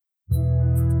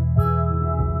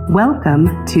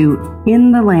Welcome to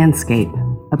In the Landscape,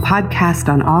 a podcast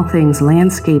on all things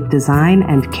landscape design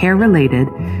and care related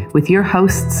with your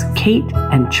hosts, Kate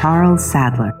and Charles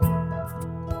Sadler.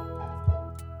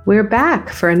 We're back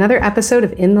for another episode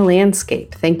of In the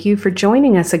Landscape. Thank you for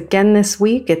joining us again this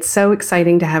week. It's so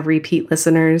exciting to have repeat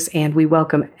listeners, and we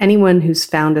welcome anyone who's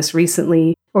found us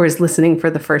recently or is listening for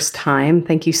the first time.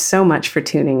 Thank you so much for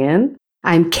tuning in.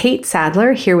 I'm Kate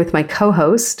Sadler, here with my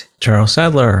co-host, Charles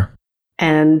Sadler.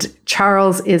 And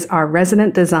Charles is our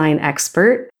resident design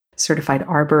expert, certified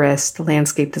arborist,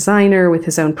 landscape designer with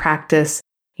his own practice.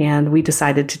 And we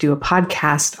decided to do a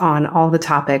podcast on all the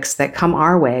topics that come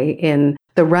our way in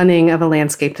the running of a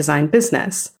landscape design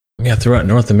business. Yeah, throughout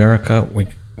North America,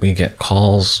 we get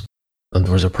calls.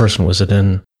 There was a person, was it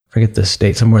in, I forget the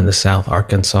state, somewhere in the South,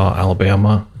 Arkansas,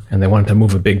 Alabama, and they wanted to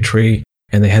move a big tree,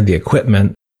 and they had the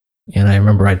equipment. And I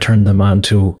remember I turned them on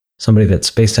to somebody that's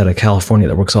based out of California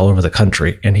that works all over the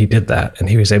country, and he did that. And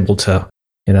he was able to,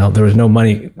 there was no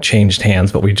money changed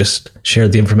hands, but we just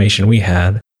shared the information we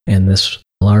had. And this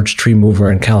large tree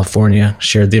mover in California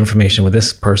shared the information with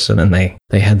this person, and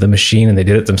they had the machine and they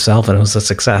did it themselves, and it was a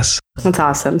success. That's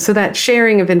awesome. So that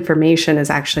sharing of information is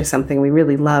actually something we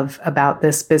really love about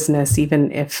this business,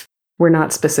 even if we're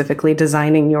not specifically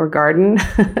designing your garden.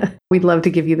 We'd love to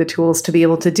give you the tools to be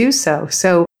able to do so.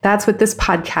 So that's what this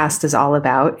podcast is all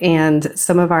about. And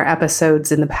some of our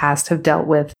episodes in the past have dealt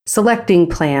with selecting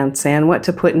plants and what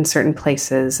to put in certain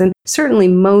places. And certainly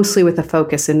mostly with a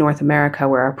focus in North America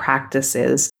where our practice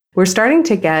is. We're starting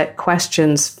to get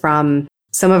questions from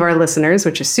some of our listeners,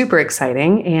 which is super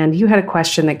exciting. And you had a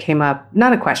question that came up,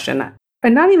 not a question,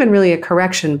 and not even really a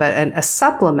correction, but a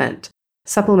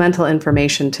supplemental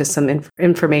information to some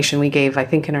information we gave, I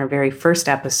think, in our very first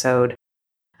episode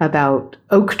about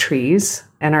oak trees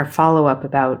and our follow-up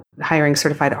about hiring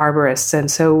certified arborists. And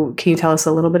so can you tell us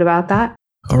a little bit about that?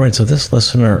 All right. So this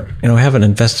listener, I haven't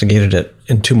investigated it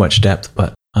in too much depth,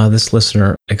 but this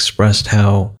listener expressed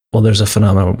how, there's a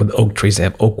phenomenon with oak trees. They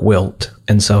have oak wilt.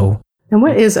 And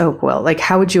what is oak wilt? Like,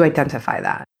 how would you identify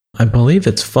that? I believe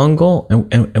it's fungal,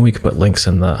 and we could put links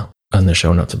on the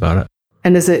show notes about it.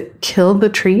 And does it kill the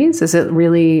trees? Is it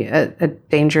really a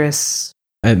dangerous?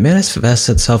 It manifests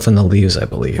itself in the leaves, I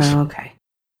believe. Oh, okay.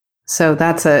 So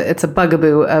it's a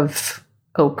bugaboo of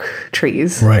oak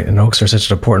trees. Right. And oaks are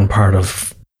such an important part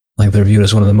of, they're viewed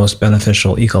as one of the most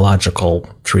beneficial ecological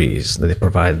trees. They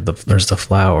provide there's the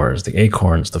flowers, the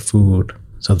acorns, the food.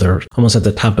 So they're almost at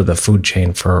the top of the food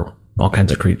chain for all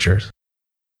kinds of creatures.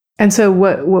 And so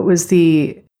what was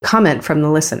the comment from the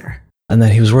listener? And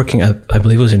then he was working at, I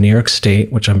believe it was in New York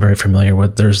State, which I'm very familiar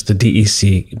with. There's the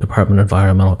DEC, Department of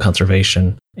Environmental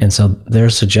Conservation. And so their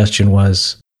suggestion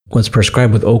was what's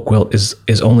prescribed with oak wilt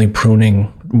is only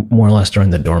pruning more or less during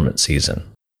the dormant season,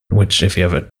 which if you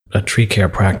have a tree care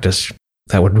practice,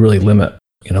 that would really limit,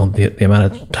 the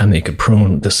amount of time that you could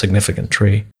prune the significant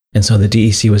tree. And so the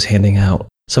DEC was handing out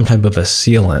some type of a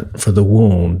sealant for the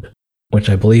wound, which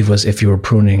I believe was if you were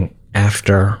pruning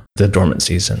after the dormant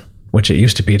season, which it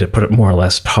used to be to put it more or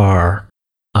less tar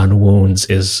on wounds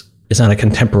is not a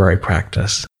contemporary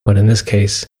practice. But in this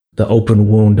case, the open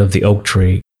wound of the oak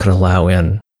tree could allow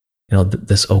in,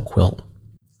 this oak wilt.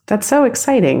 That's so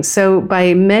exciting. So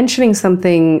by mentioning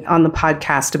something on the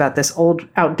podcast about this old,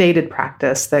 outdated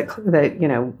practice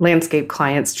that landscape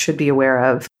clients should be aware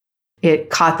of, it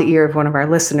caught the ear of one of our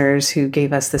listeners who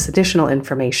gave us this additional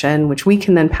information, which we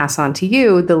can then pass on to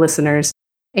you, the listeners,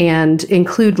 and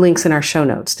include links in our show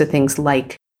notes to things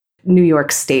like New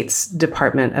York State's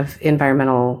Department of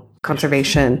Environmental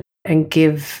Conservation and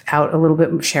give out a little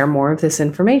bit, share more of this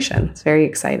information. It's very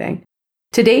exciting.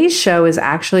 Today's show is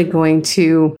actually going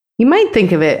to, you might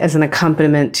think of it as an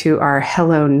accompaniment to our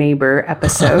Hello Neighbor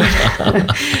episode.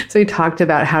 So we talked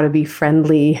about how to be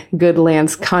friendly, good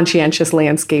conscientious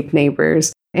landscape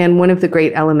neighbors. And one of the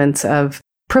great elements of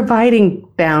providing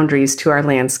boundaries to our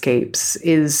landscapes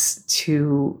is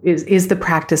the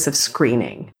practice of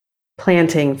screening,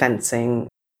 planting, fencing.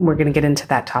 We're going to get into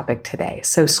that topic today.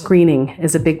 So screening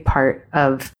is a big part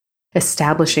of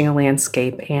establishing a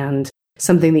landscape and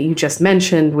something that you just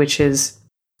mentioned, which is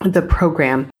the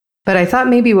program. But I thought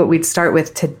maybe what we'd start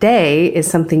with today is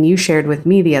something you shared with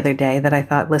me the other day that I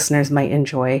thought listeners might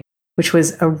enjoy, which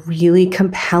was a really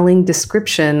compelling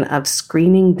description of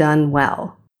screening done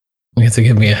well. You have to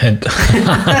give me a hint.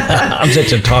 I'm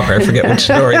such a talker. I forget which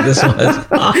story this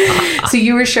was. So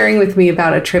you were sharing with me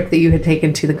about a trip that you had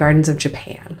taken to the gardens of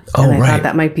Japan. Oh, and I right. thought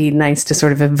that might be nice to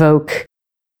sort of evoke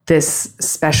this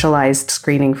specialized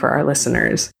screening for our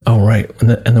listeners. Oh, right. And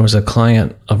there was a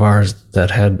client of ours that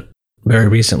had very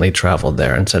recently traveled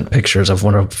there and sent pictures of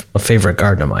a favorite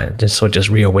garden of mine. So it just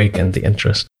reawakened the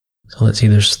interest. So let's see,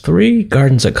 there's 3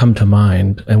 gardens that come to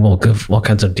mind, and we'll give all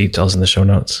kinds of details in the show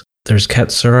notes. There's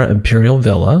Katsura Imperial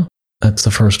Villa. That's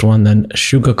the first one. Then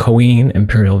Shugakuin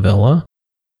Imperial Villa.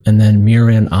 And then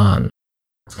Mirin-an.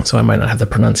 So I might not have the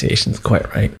pronunciations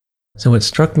quite right. So it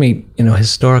struck me,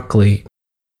 historically,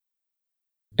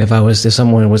 if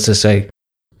someone was to say,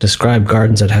 describe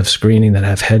gardens that have screening, that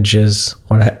have hedges,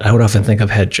 I would often think of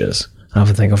hedges. I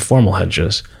often think of formal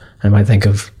hedges. I might think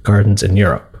of gardens in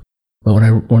Europe. But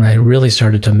when I really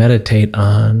started to meditate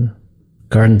on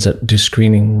gardens that do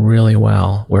screening really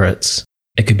well, where it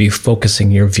could be focusing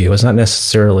your view. It's not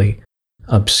necessarily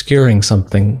obscuring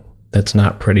something that's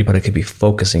not pretty, but it could be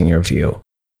focusing your view.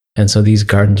 And so these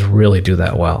gardens really do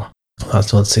that well.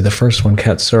 So let's see, the first one,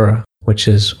 Katsura, which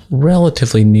is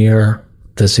relatively near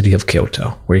the city of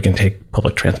Kyoto, where you can take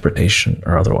public transportation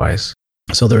or otherwise.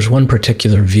 So there's one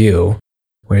particular view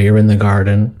where you're in the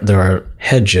garden. There are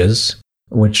hedges,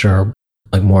 which are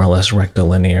like more or less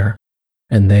rectilinear,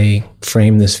 and they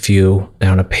frame this view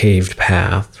down a paved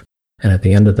path. And at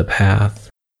the end of the path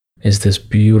is this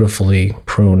beautifully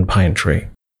pruned pine tree.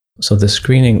 So the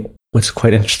screening, what's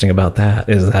quite interesting about that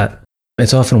is that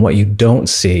it's often what you don't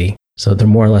see. So they're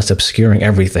more or less obscuring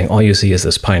everything. All you see is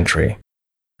this pine tree. And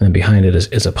then behind it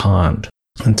is a pond.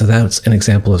 And so that's an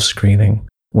example of screening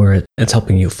where it's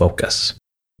helping you focus.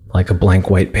 Like a blank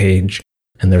white page,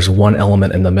 and there's one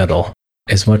element in the middle.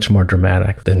 Is much more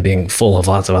dramatic than being full of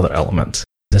lots of other elements.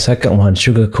 The second one,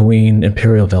 Shugakuin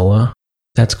Imperial Villa,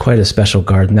 that's quite a special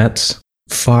garden. That's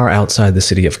far outside the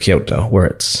city of Kyoto,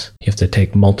 where you have to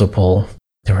take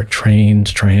there are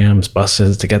trains, trams,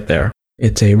 buses to get there.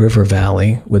 It's a river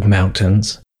valley with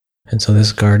mountains. And so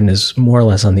this garden is more or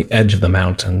less on the edge of the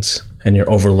mountains, and you're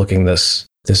overlooking this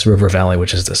river valley,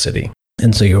 which is the city.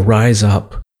 And so you rise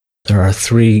up. There are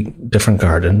 3 different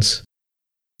gardens.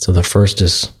 So the first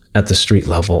is at the street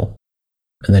level,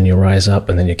 and then you rise up,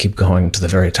 and then you keep going to the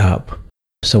very top.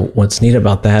 So what's neat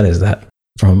about that is that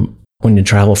from when you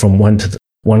travel from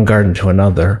one garden to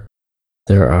another,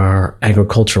 there are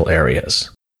agricultural areas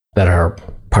that are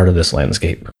part of this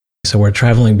landscape. So we're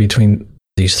traveling between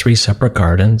these 3 separate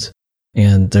gardens,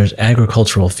 and there's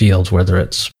agricultural fields, whether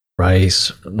it's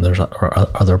rice, there's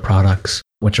other products,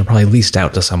 which are probably leased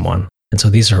out to someone. And so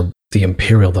these are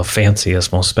the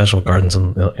fanciest, most special gardens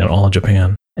in all of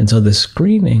Japan. And so the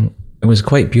screening, it was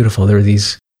quite beautiful. There were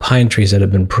these pine trees that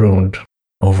had been pruned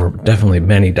over definitely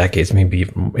many decades, maybe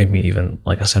even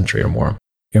like a century or more.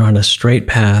 You're on a straight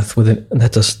path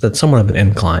that's somewhat of an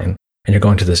incline, and you're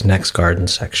going to this next garden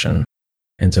section.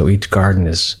 And so each garden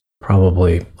is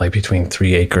probably like between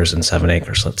 3 acres and 7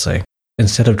 acres, let's say.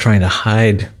 Instead of trying to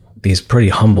hide these pretty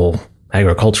humble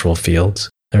agricultural fields,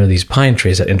 there are these pine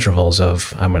trees at intervals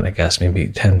of, I'm going to guess, maybe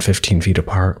 10, 15 feet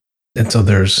apart. And so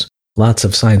there's lots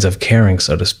of signs of caring,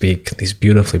 so to speak, these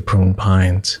beautifully pruned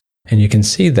pines. And you can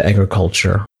see the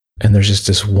agriculture, and there's just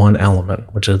this one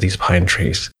element, which are these pine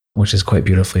trees, which is quite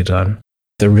beautifully done.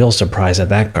 The real surprise at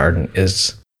that garden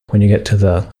is when you get to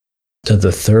the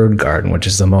third garden, which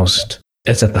is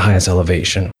it's at the highest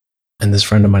elevation. And this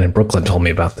friend of mine in Brooklyn told me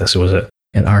about this. It was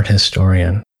an art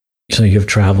historian. So you've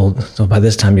traveled, so by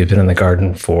this time you've been in the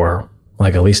garden for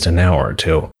like at least an hour or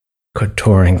 2.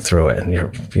 Touring through it, and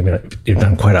you've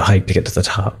done quite a hike to get to the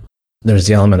top. There's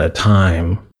the element of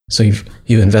time, so you've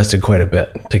invested quite a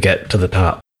bit to get to the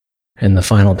top. In the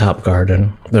final top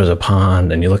garden, there's a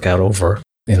pond, and you look out over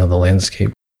the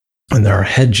landscape, and there are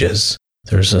hedges.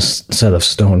 There's a set of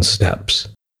stone steps,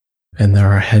 and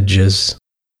there are hedges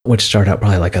which start out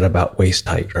probably like at about waist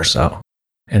height or so.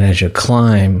 And as you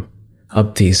climb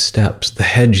up these steps, the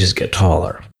hedges get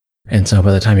taller, and so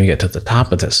by the time you get to the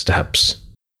top of the steps,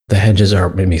 the hedges are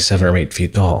maybe 7 or 8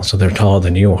 feet tall, so they're taller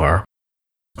than you are.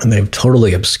 And they've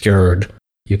totally obscured.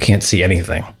 You can't see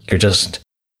anything. You're just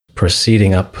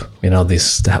proceeding up, these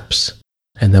steps.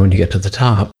 And then when you get to the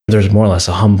top, there's more or less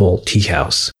a humble tea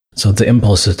house. So the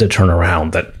impulse is to turn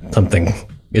around, that something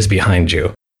is behind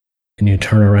you. And you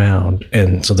turn around,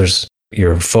 and so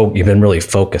you've been really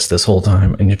focused this whole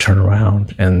time, and you turn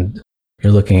around, and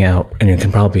you're looking out, and you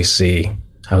can probably see,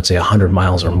 I would say, 100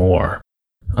 miles or more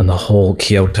on the whole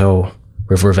Kyoto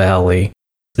River Valley.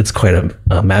 It's quite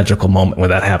a magical moment when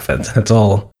that happens. It's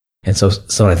all, and so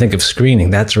when I think of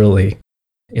screening, that's really,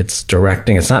 it's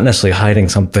directing. It's not necessarily hiding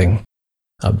something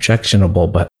objectionable,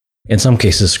 but in some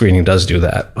cases, screening does do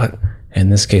that. But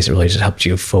in this case, it really just helped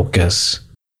you focus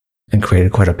and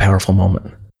created quite a powerful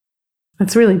moment.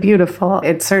 It's really beautiful.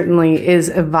 It certainly is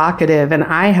evocative, and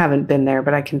I haven't been there,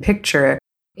 but I can picture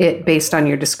it based on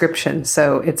your description.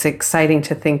 So it's exciting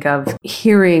to think of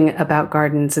hearing about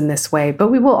gardens in this way, but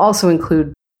we will also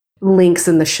include links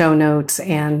in the show notes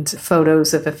and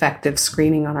photos of effective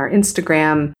screening on our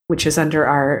Instagram, which is under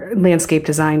our landscape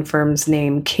design firm's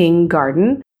name, King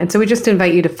Garden. And so we just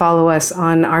invite you to follow us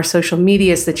on our social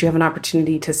media so that you have an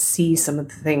opportunity to see some of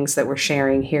the things that we're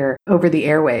sharing here over the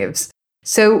airwaves.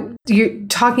 So you're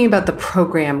talking about the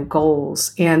program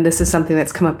goals, and this is something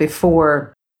that's come up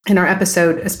before in our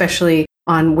episode, especially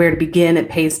on where to begin.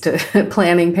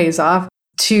 Planning pays off,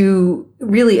 to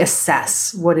really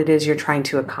assess what it is you're trying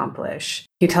to accomplish.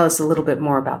 Can you tell us a little bit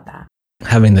more about that?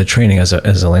 Having the training as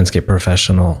a landscape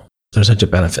professional, there's such a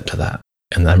benefit to that.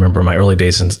 And I remember my early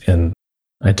days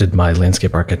I did my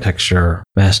landscape architecture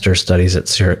master's studies at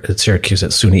Syracuse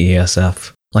at SUNY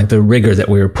ESF. Like the rigor that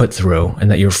we were put through, and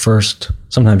that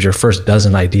sometimes your first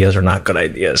dozen ideas are not good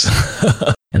ideas.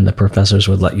 And the professors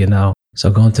would let you know. So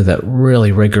going through that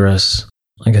really rigorous,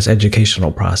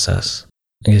 educational process,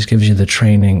 it just gives you the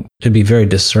training to be very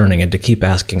discerning and to keep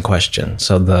asking questions.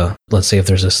 So let's say if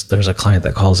there's a client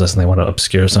that calls us and they want to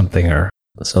obscure something,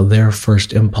 so their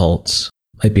first impulse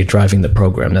might be driving the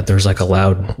program, that there's like a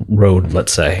loud road,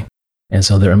 let's say. And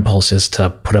so their impulse is to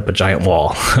put up a giant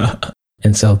wall.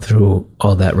 And so through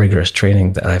all that rigorous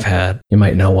training that I've had, you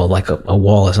might know, well, like a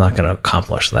wall is not going to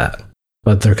accomplish that,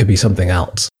 but there could be something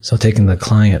else. So taking the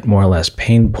client more or less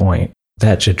pain point,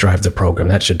 that should drive the program.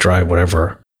 That should drive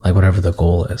whatever the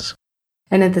goal is.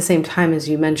 And at the same time, as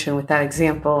you mentioned with that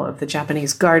example of the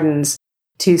Japanese gardens,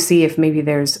 to see if maybe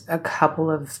there's a couple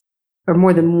of, or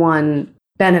more than one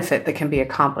benefit that can be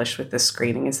accomplished with this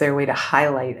screening. Is there a way to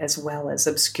highlight as well as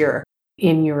obscure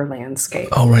in your landscape?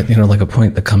 Oh, right. Like a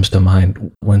point that comes to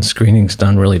mind when screening's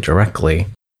done really directly.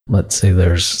 Let's say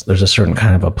there's a certain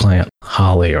kind of a plant,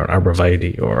 holly or an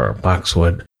arborvitae or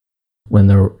boxwood. When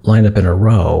they're lined up in a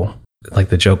row, like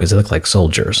the joke is they look like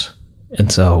soldiers.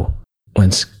 And so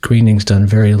when screening's done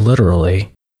very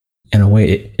literally, in a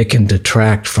way, it can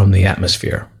detract from the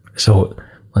atmosphere. So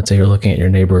let's say you're looking at your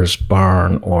neighbor's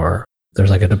barn, or there's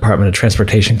like a Department of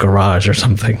Transportation garage or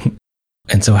something.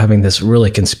 And so having this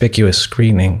really conspicuous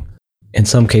screening, in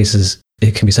some cases,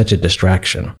 it can be such a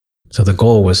distraction. So the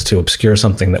goal was to obscure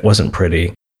something that wasn't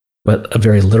pretty, but a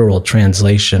very literal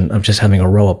translation of just having a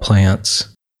row of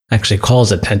plants actually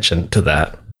calls attention to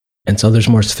that. And so there's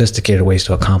more sophisticated ways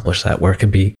to accomplish that, where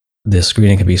the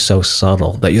screening can be so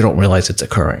subtle that you don't realize it's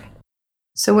occurring.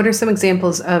 So what are some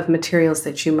examples of materials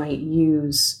that you might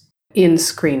use in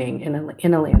screening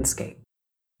in a landscape?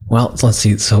 Well, let's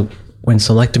see. So when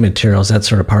selecting materials, that's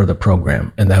sort of part of the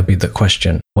program. And that would be the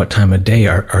question, what time of day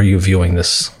are you viewing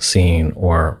this scene?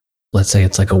 Or let's say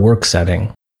it's like a work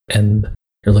setting and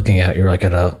you're like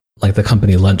at the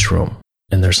company lunchroom,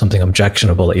 and there's something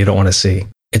objectionable that you don't want to see.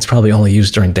 It's probably only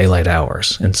used during daylight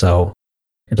hours. And so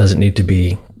it doesn't need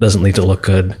to look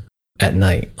good at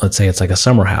night. Let's say it's like a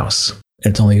summer house.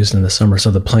 It's only used in the summer.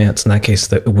 So the plants, in that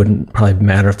case, it wouldn't probably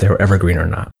matter if they were evergreen or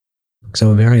not.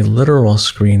 So a very literal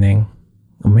screening,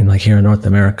 like here in North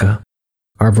America,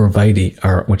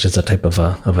 arborvitae, which is a type of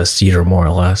a cedar more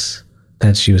or less,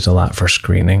 that's used a lot for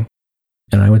screening.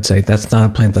 And I would say that's not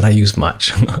a plant that I use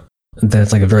much.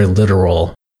 That's like a very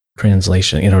literal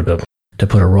translation, to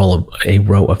put a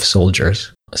row of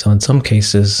soldiers. So in some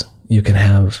cases, you can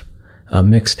have a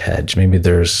mixed hedge. Maybe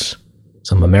there's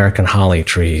some American holly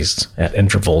trees at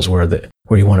intervals where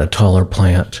you want a taller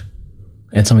plant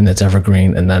and something that's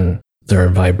evergreen, and then there are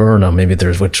viburnum, maybe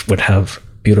which would have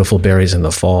beautiful berries in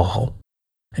the fall.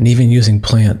 And even using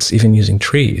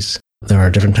trees, there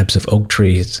are different types of oak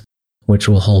trees which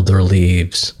will hold their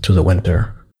leaves through the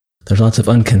winter. There's lots of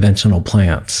unconventional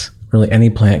plants. Really, any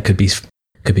plant could be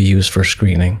used for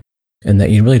screening, and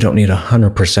that you really don't need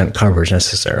 100% coverage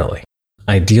necessarily.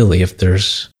 Ideally, if there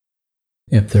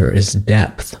is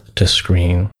depth to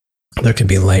screen, there can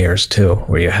be layers too,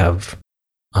 where you have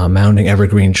mounding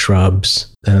evergreen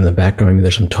shrubs. Then in the background, maybe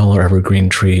there's some taller evergreen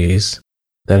trees.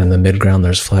 Then in the midground,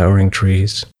 there's flowering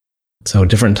trees. So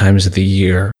different times of the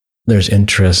year, there's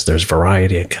interest, there's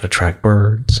variety. It can attract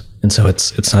birds. And so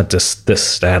it's not just this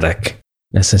static,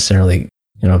 necessarily,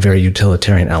 very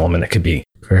utilitarian element. It could be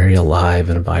very alive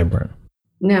and vibrant.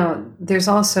 Now, there's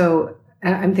also,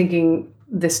 I'm thinking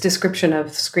this description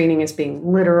of screening as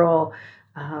being literal.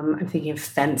 I'm thinking of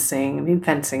fencing.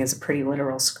 Fencing is a pretty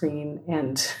literal screen,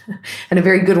 and a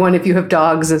very good one if you have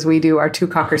dogs, as we do. Our 2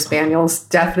 Cocker Spaniels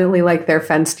definitely like their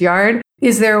fenced yard.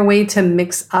 Is there a way to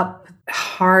mix up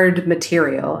hard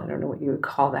material? I don't know what you would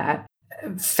call that.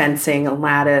 Fencing, a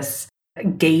lattice,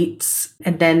 gates,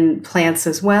 and then plants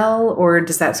as well? Or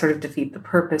does that sort of defeat the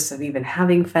purpose of even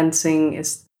having fencing?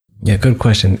 Yeah, good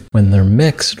question. When they're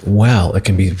mixed well, it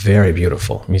can be very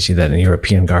beautiful. You see that in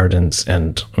European gardens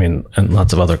and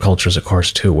lots of other cultures, of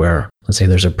course, too, where let's say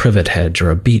there's a privet hedge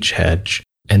or a beech hedge,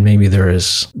 and maybe there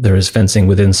is fencing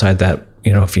within inside that,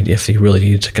 if you really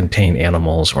need to contain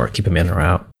animals or keep them in or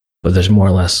out. But there's more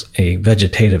or less a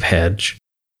vegetative hedge,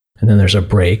 and then there's a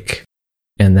break,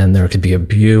 and then there could be a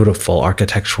beautiful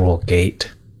architectural gate,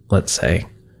 let's say,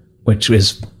 which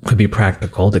could be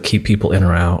practical to keep people in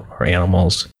or out, or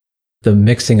animals. The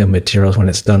mixing of materials, when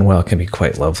it's done well, can be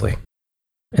quite lovely.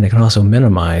 And it can also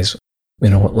minimize,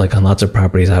 like on lots of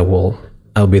properties,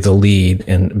 I'll be the lead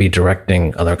and be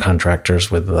directing other contractors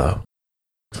so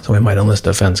we might enlist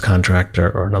a fence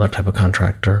contractor or another type of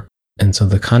contractor. And so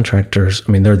the contractors,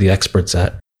 they're the experts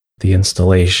at the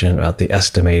installation, about the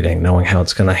estimating, knowing how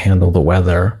it's going to handle the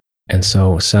weather. And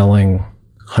so selling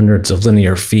hundreds of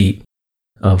linear feet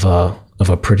of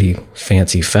a pretty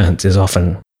fancy fence there's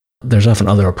often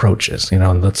other approaches.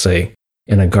 Let's say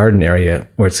in a garden area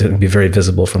where it's going to be very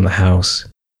visible from the house,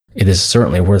 it is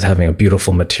certainly worth having a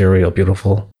beautiful material,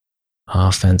 beautiful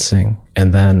fencing.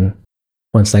 And then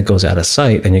once that goes out of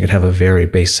sight, then you could have a very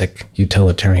basic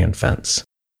utilitarian fence.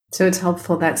 So it's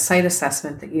helpful, that site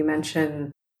assessment that you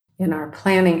mentioned in our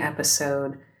planning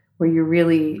episode, where you're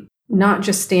really not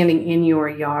just standing in your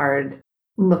yard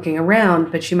looking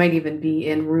around, but you might even be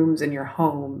in rooms in your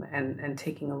home and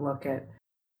taking a look at,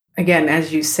 again,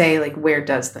 as you say, like, where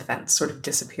does the fence sort of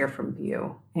disappear from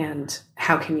view, and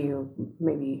how can you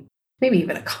maybe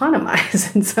even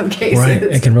economize in some cases? Right,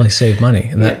 it can really save money,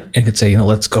 and that it could say,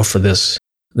 let's go for this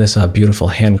beautiful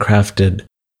handcrafted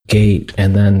gate,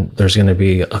 and then there's going to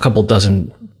be a couple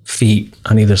dozen feet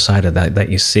on either side of that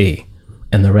you see,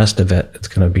 and the rest of it, it's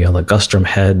going to be a ligustrum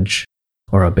hedge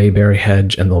or a bayberry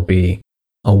hedge, and there'll be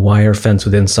a wire fence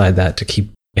with inside that to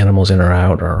keep animals in or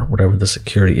out, or whatever the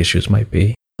security issues might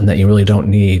be. And that you really don't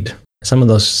need. Some of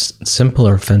those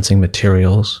simpler fencing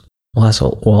materials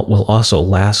will also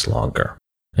last longer.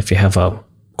 If you have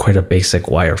quite a basic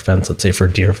wire fence, let's say for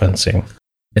deer fencing,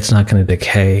 it's not going to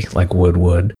decay like wood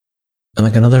would. And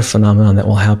like another phenomenon that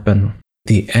will happen,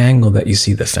 the angle that you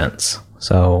see the fence.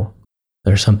 So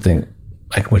there's something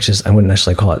I wouldn't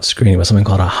necessarily call it screening, but something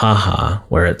called a ha-ha,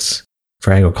 where it's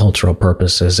for agricultural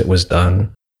purposes. It was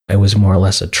more or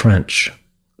less a trench.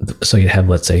 So you'd have,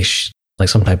 let's say, like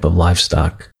some type of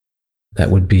livestock that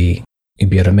you'd be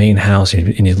at a main house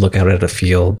and you'd look out at a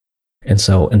field. And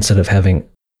so instead of having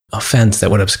a fence that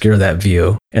would obscure that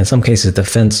view, in some cases the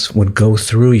fence would go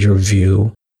through your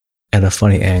view at a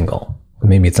funny angle.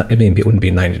 Maybe it wouldn't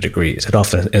be 90 degrees. It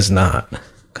often is not,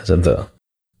 because of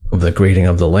the grading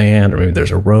of the land, or maybe there's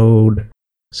a road.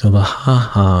 So the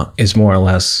ha-ha is more or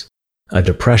less a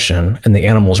depression, and the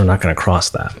animals are not going to cross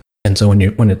that. And so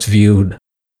when it's viewed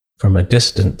from a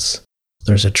distance,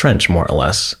 there's a trench more or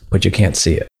less, but you can't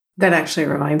see it. That actually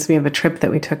reminds me of a trip that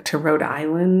we took to Rhode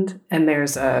Island, and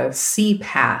there's a sea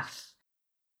path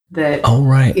that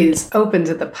is open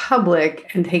to the public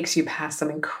and takes you past some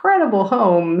incredible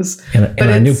homes.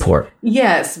 In Newport.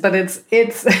 Yes, but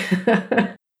it's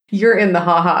you're in the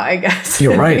ha-ha, I guess.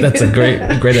 You're right. That's a great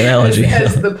analogy.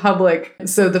 as the public.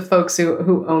 So the folks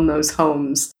who own those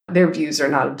homes, their views are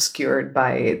not obscured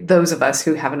by those of us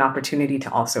who have an opportunity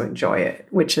to also enjoy it,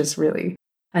 which is really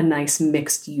a nice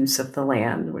mixed use of the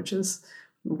land, which is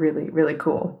really, really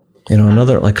cool.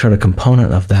 Another kind of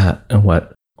component of that, and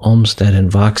what Olmsted and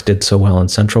Vox did so well in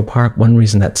Central Park, one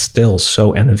reason that's still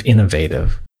so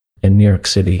innovative in New York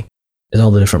City is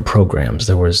all the different programs.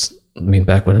 There was,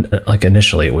 back when,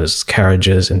 initially it was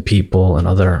carriages and people and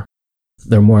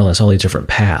they're more or less all these different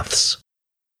paths.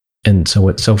 And so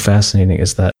what's so fascinating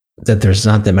is that there's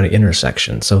not that many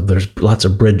intersections. So there's lots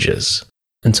of bridges.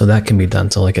 And so that can be done.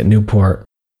 So like at Newport,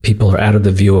 people are out of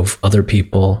the view of other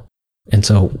people. And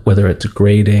so whether it's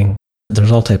grading,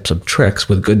 there's all types of tricks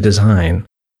with good design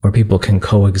where people can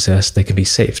coexist. They can be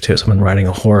safe too. Someone riding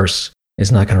a horse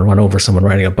is not going to run over someone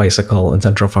riding a bicycle in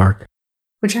Central Park.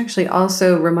 Which actually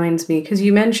also reminds me, because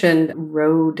you mentioned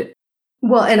road.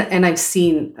 Well, and I've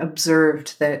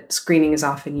observed that screening is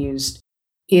often used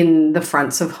in the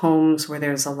fronts of homes where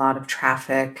there's a lot of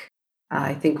traffic.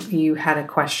 I think you had a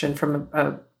question from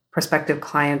a prospective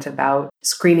client about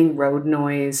screening road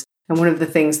noise. And one of the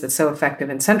things that's so effective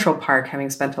in Central Park,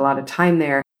 having spent a lot of time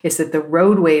there, is that the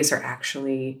roadways are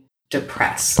actually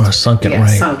depressed. Or sunken, right.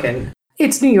 Sunken.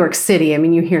 It's New York City.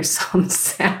 You hear some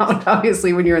sound,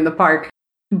 obviously, when you're in the park,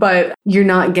 but you're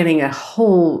not getting a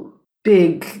whole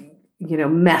big,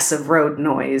 mess of road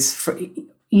noise,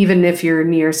 even if you're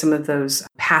near some of those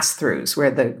pass-throughs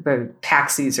where the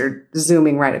taxis are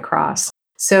zooming right across.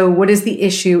 So what is the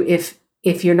issue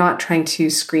if you're not trying to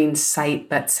screen sight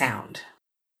but sound?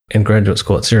 In graduate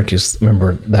school at Syracuse,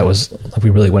 remember, that was, we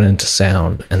really went into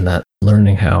sound, and that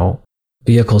learning how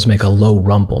vehicles make a low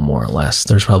rumble, more or less.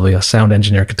 There's probably a sound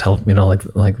engineer could tell,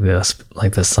 like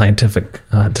the scientific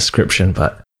description,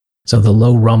 but so the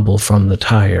low rumble from the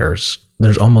tires,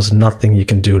 there's almost nothing you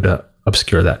can do to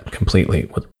obscure that completely.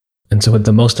 And so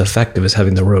the most effective is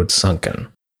having the road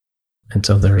sunken. And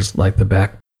so there's like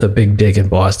the big dig in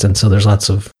Boston. So there's lots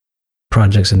of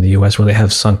projects in the US where they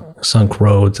have sunk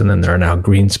roads, and then there are now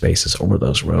green spaces over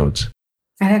those roads.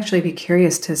 I'd actually be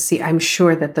curious to see. I'm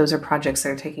sure that those are projects that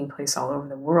are taking place all over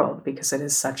the world because it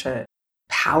is such a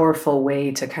powerful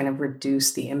way to kind of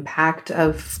reduce the impact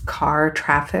of car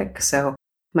traffic. So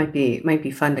might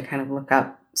be fun to kind of look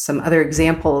up some other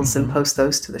examples and post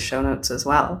those to the show notes as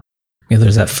well. Yeah,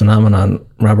 there's that phenomenon,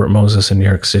 Robert Moses in New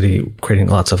York City creating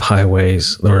lots of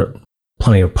highways. There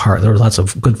were lots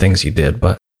of good things he did,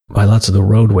 but by lots of the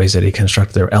roadways that he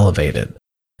constructed, they're elevated.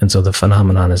 And so the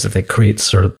phenomenon is that they create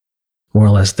sort of more or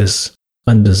less this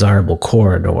undesirable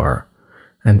corridor.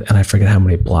 And I forget how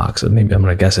many blocks. Maybe I'm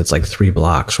going to guess it's like 3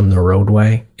 blocks from the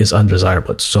roadway is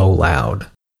undesirable. It's so loud.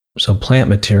 So plant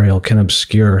material can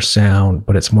obscure sound,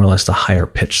 but it's more or less the higher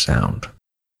pitch sound.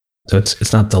 So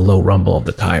it's not the low rumble of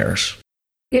the tires.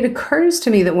 It occurs to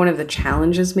me that one of the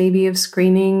challenges maybe of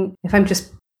screening, if I'm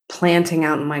just planting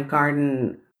out in my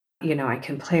garden, I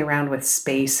can play around with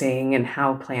spacing and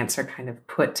how plants are kind of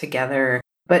put together.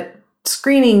 But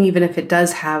screening, even if it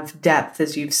does have depth,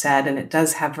 as you've said, and it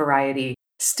does have variety,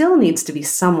 still needs to be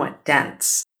somewhat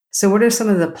dense. So what are some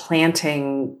of the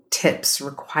planting tips,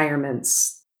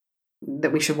 requirements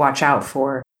that we should watch out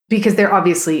for? Because there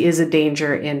obviously is a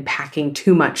danger in packing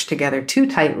too much together too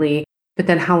tightly, but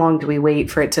then how long do we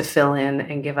wait for it to fill in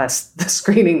and give us the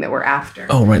screening that we're after?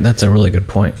 Oh, right. That's a really good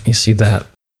point. You see that,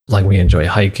 like we enjoy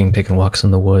hiking, taking walks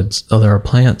in the woods. Oh, there are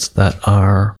plants that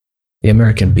are the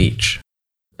American beech.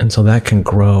 And so that can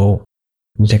grow.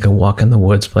 You take a walk in the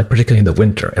woods, like particularly in the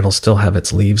winter, it'll still have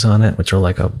its leaves on it, which are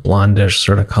like a blondish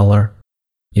sort of color,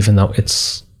 even though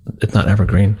it's not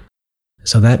evergreen.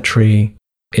 So that tree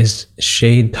is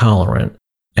shade tolerant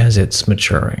as it's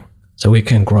maturing. So it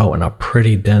can grow in a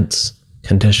pretty dense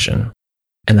condition,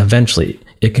 and eventually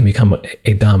it can become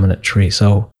a dominant tree.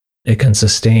 So it can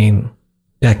sustain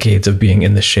decades of being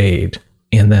in the shade,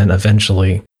 and then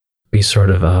eventually be sort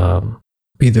of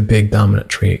be the big dominant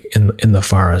tree in the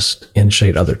forest and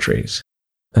shade other trees.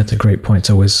 That's a great point.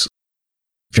 So if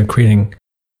you're creating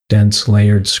dense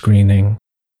layered screening,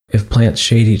 if plants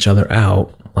shade each other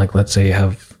out, like let's say you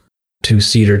have 2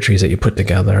 cedar trees that you put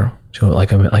together,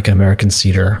 like an American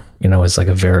cedar, is like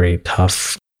a very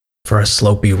tough for a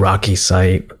slopey, rocky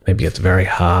site. Maybe it's very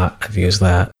hot. I've used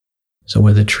that. So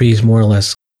where the trees more or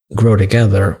less grow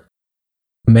together,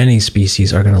 many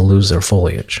species are going to lose their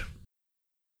foliage.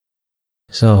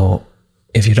 So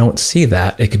if you don't see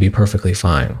that, it could be perfectly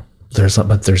fine.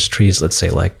 But there's trees, let's say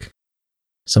like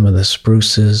some of the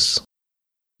spruces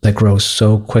that grow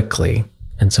so quickly.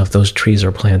 And so if those trees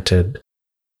are planted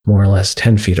more or less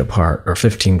 10 feet apart or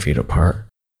 15 feet apart,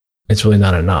 it's really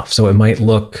not enough. So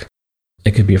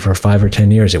it could be for 5 or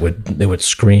 10 years, they would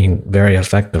screen very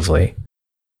effectively.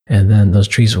 And then those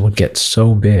trees would get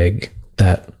so big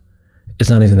that it's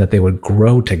not even that they would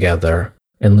grow together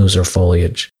and lose their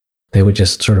foliage. They would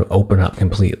just sort of open up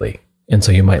completely. And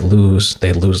so they'd lose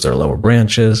their lower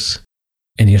branches,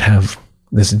 and you'd have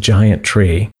this giant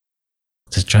tree,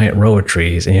 this giant row of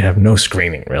trees, and you'd have no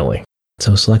screening really.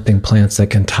 So selecting plants that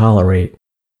can tolerate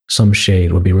some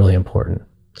shade would be really important.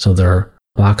 So their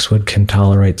boxwood can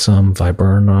tolerate some,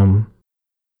 viburnum,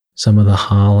 some of the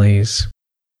hollies.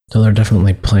 So they're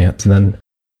definitely plants. And then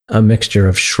a mixture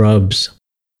of shrubs,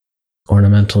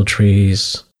 ornamental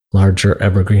trees, larger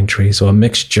evergreen trees. So a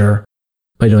mixture,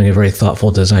 by doing a very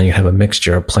thoughtful design, you have a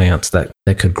mixture of plants that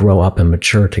could grow up and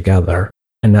mature together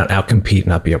and not outcompete,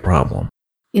 not be a problem.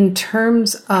 In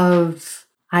terms of,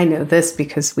 I know this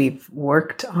because we've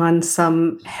worked on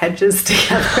some hedges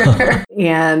together,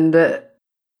 and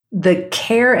the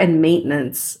care and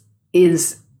maintenance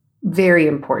is very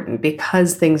important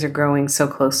because things are growing so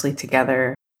closely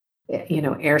together.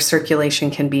 Air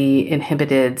circulation can be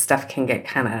inhibited, stuff can get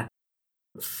kind of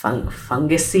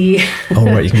fungusy. Oh,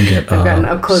 right. You can get I've gotten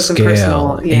up close and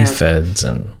personal, aphids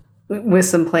and with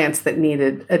some plants that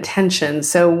needed attention.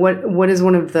 So what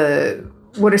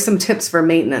are some tips for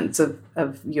maintenance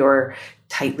of your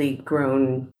tightly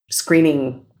grown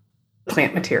screening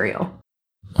plant material?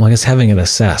 Well, I guess having it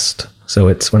assessed. So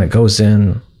it's when it goes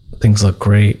in, things look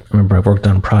great. I remember I've worked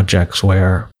on projects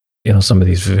where, some of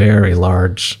these very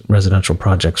large residential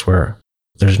projects where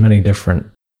there's many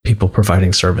different people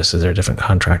providing services. There are different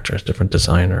contractors, different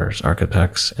designers,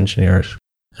 architects, engineers.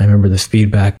 I remember the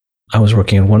feedback. I was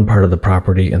working in one part of the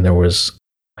property and there was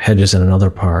hedges in another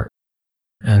part.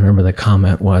 And I remember the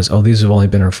comment was, "Oh, these have only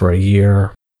been here for a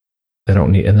year. They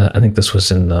don't need." And I think this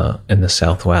was in the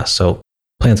Southwest, so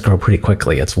plants grow pretty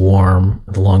quickly. It's warm,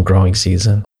 the long growing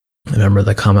season. I remember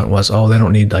the comment was, "Oh, they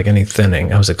don't need like any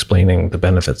thinning." I was explaining the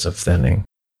benefits of thinning.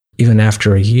 Even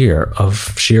after a year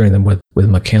of shearing them with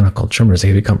mechanical trimmers,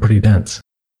 they become pretty dense.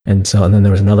 And then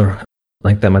there was another,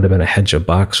 like that might have been a hedge of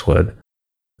boxwood.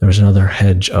 There was another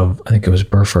hedge of, I think it was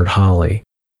Burford holly,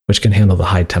 which can handle the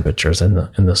high temperatures in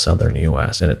the southern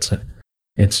U.S. and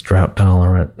it's drought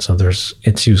tolerant, so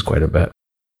it's used quite a bit.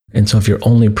 And so if you're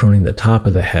only pruning the top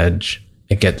of the hedge,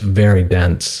 it gets very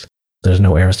dense. There's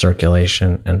no air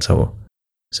circulation, and so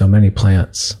many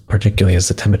plants, particularly as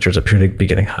the temperatures appear to be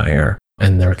getting higher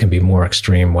and there can be more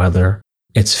extreme weather,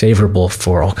 it's favorable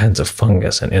for all kinds of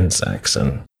fungus and insects,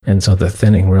 and so the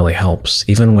thinning really helps,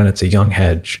 even when it's a young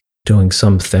hedge, doing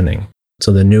some thinning.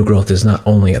 So the new growth is not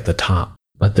only at the top,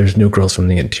 but there's new growth from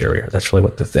the interior. That's really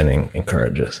what the thinning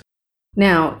encourages.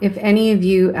 Now, if any of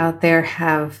you out there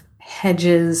have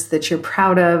hedges that you're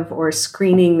proud of or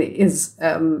screening that is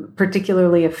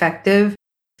particularly effective,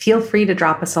 feel free to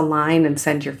drop us a line and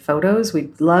send your photos.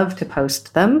 We'd love to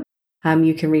post them.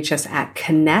 You can reach us at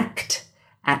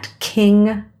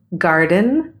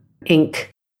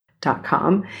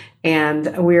connect@kinggardeninc.com.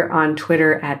 And we're on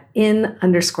Twitter at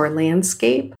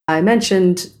 @in_landscape. I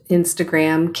mentioned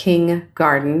Instagram, King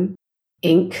Garden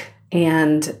Inc.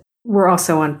 And we're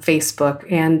also on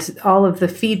Facebook. And all of the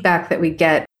feedback that we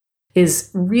get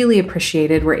is really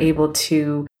appreciated. We're able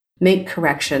to make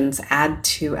corrections, add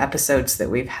to episodes that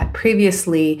we've had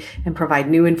previously, and provide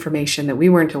new information that we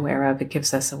weren't aware of. It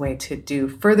gives us a way to do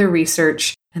further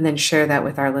research and then share that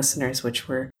with our listeners, which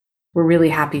we're really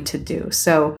happy to do.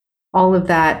 So all of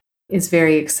that is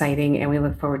very exciting, and we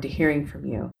look forward to hearing from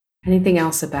you. Anything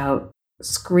else about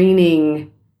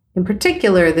screening in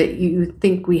particular that you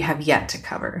think we have yet to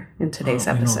cover in today's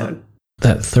episode?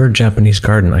 That third Japanese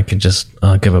garden, I could just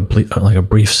give a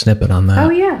brief snippet on that. Oh,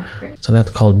 yeah. Great. So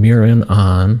that's called Mirin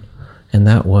An, and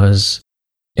it was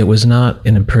not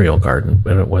an imperial garden,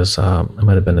 but it was, it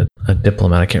might have been a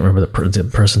diplomat. I can't remember the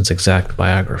person's exact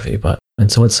biography,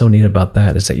 and so what's so neat about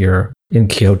that is that you're in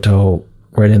Kyoto,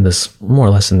 right in this, more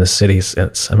or less in the city. I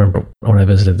remember when I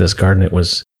visited this garden, it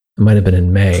might have been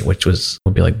in May, which would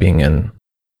be like being in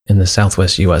the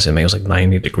Southwest U.S. in May. It was like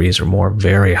 90 degrees or more,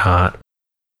 very hot,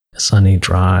 sunny,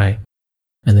 dry.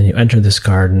 And then you enter this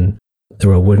garden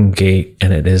through a wooden gate,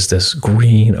 and it is this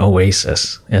green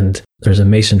oasis. And there's a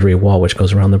masonry wall which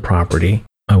goes around the property.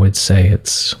 I would say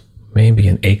it's maybe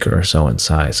an acre or so in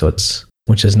size,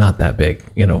 which is not that big,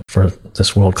 for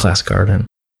this world-class garden.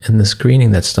 And the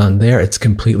screening that's done there, it's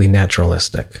completely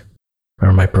naturalistic.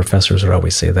 Remember, my professors would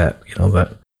always say that,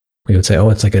 that we would say, "Oh,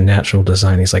 it's like a natural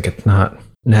design." He's like, "It's not.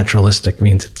 Naturalistic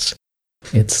means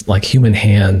it's like human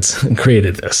hands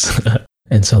created this."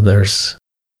 And so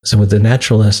with the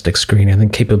naturalistic screening, I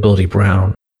think Capability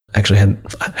Brown actually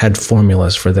had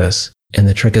formulas for this. And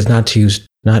the trick is not to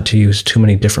use too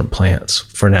many different plants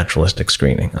for naturalistic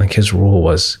screening. I think his rule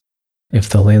was, if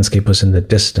the landscape was in the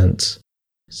distance,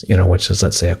 which is,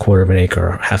 let's say, a quarter of an acre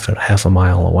or half a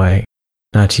mile away,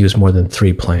 not to use more than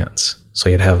 3 plants. So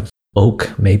you'd have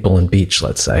oak, maple, and beech,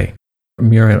 let's say.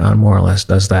 Mirin An more or less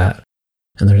does that.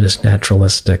 And there's this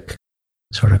naturalistic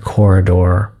sort of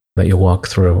corridor that you walk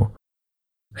through.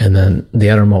 And then the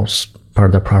uttermost part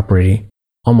of the property,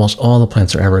 almost all the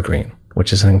plants are evergreen,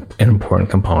 which is an important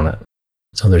component.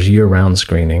 So there's year-round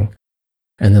screening.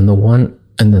 And then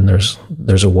there's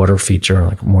a water feature,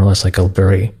 like more or less like a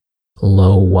very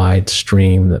low, wide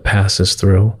stream that passes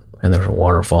through, and there's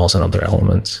waterfalls and other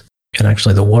elements. And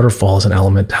actually the waterfall is an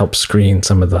element to help screen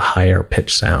some of the higher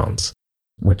pitch sounds,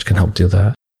 which can help do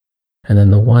that. And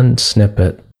then the one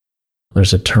snippet,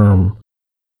 there's a term,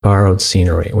 borrowed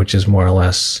scenery, which is more or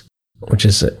less,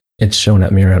 it's shown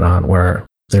at Mirin An, where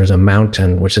there's a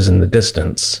mountain which is in the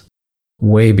distance,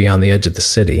 way beyond the edge of the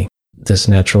city. This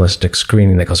naturalistic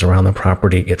screening that goes around the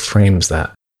property, it frames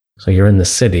that. So you're in the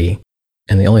city,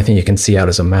 and the only thing you can see out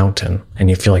is a mountain, and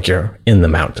you feel like you're in the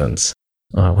mountains,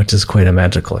 which is quite a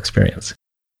magical experience.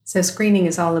 So screening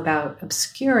is all about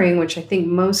obscuring, which I think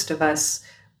most of us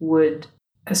would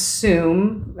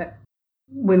assume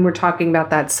when we're talking about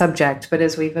that subject. But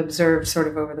as we've observed sort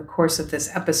of over the course of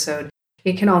this episode,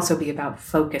 it can also be about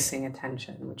focusing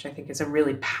attention, which I think is a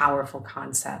really powerful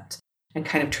concept and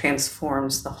kind of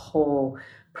transforms the whole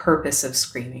purpose of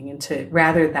screening into,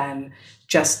 rather than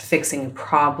just fixing a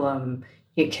problem,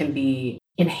 it can be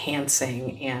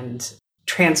enhancing and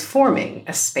transforming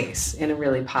a space in a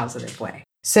really positive way.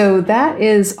 So that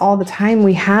is all the time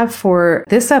we have for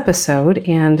this episode.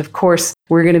 And of course,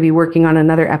 we're going to be working on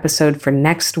another episode for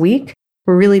next week.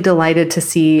 We're really delighted to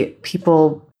see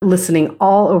people listening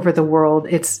all over the world.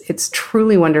 It's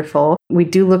truly wonderful. We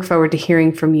do look forward to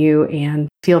hearing from you, and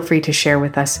feel free to share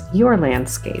with us your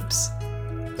landscapes.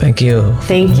 Thank you.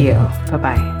 Thank you.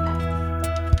 Bye-bye.